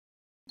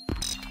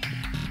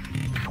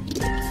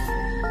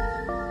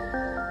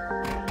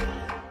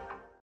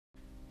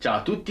Ciao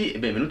a tutti e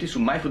benvenuti su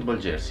My Football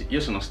Jersey.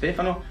 Io sono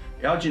Stefano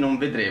e oggi non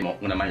vedremo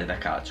una maglia da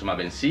calcio, ma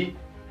bensì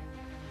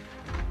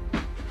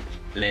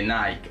le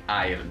Nike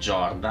Air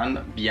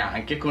Jordan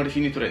bianche con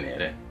rifiniture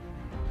nere.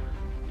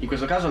 In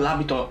questo caso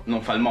l'abito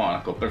non fa il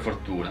monaco, per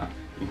fortuna,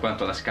 in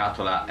quanto la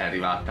scatola è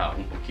arrivata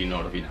un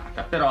pochino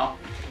rovinata, però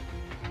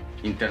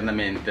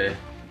internamente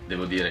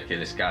devo dire che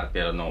le scarpe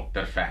erano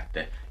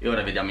perfette e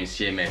ora vediamo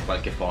insieme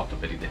qualche foto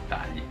per i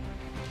dettagli.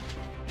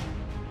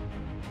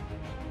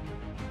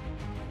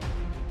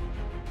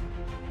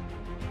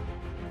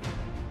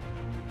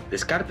 Le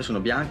scarpe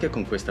sono bianche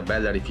con questa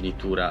bella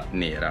rifinitura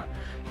nera,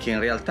 che in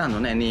realtà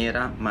non è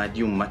nera ma è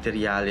di un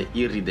materiale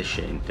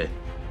iridescente.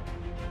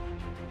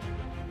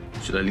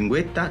 Sulla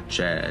linguetta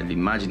c'è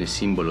l'immagine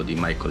simbolo di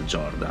Michael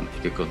Jordan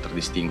che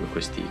contraddistingue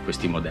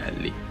questi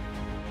modelli.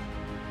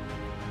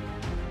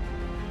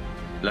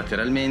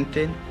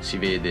 Lateralmente si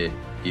vede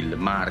il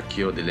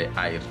marchio delle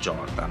Air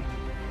Jordan.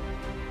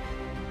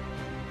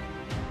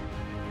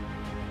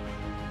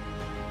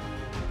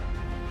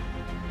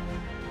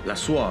 La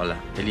suola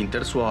e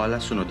l'intersuola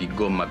sono di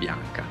gomma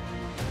bianca.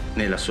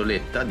 Nella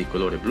soletta di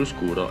colore blu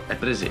scuro è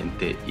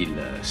presente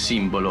il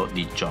simbolo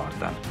di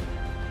Jordan.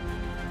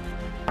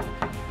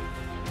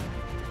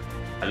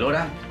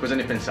 Allora, cosa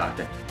ne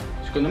pensate?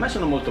 Secondo me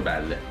sono molto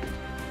belle.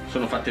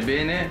 Sono fatte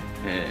bene,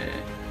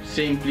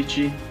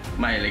 semplici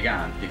ma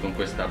eleganti con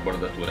questa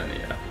bordatura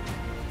nera.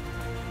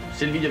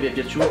 Se il video vi è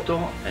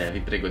piaciuto, vi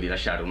prego di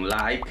lasciare un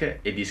like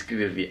e di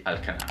iscrivervi al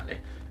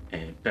canale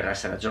per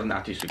essere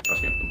aggiornati sui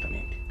prossimi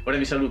appuntamenti. Ora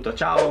vi saluto,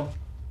 ciao!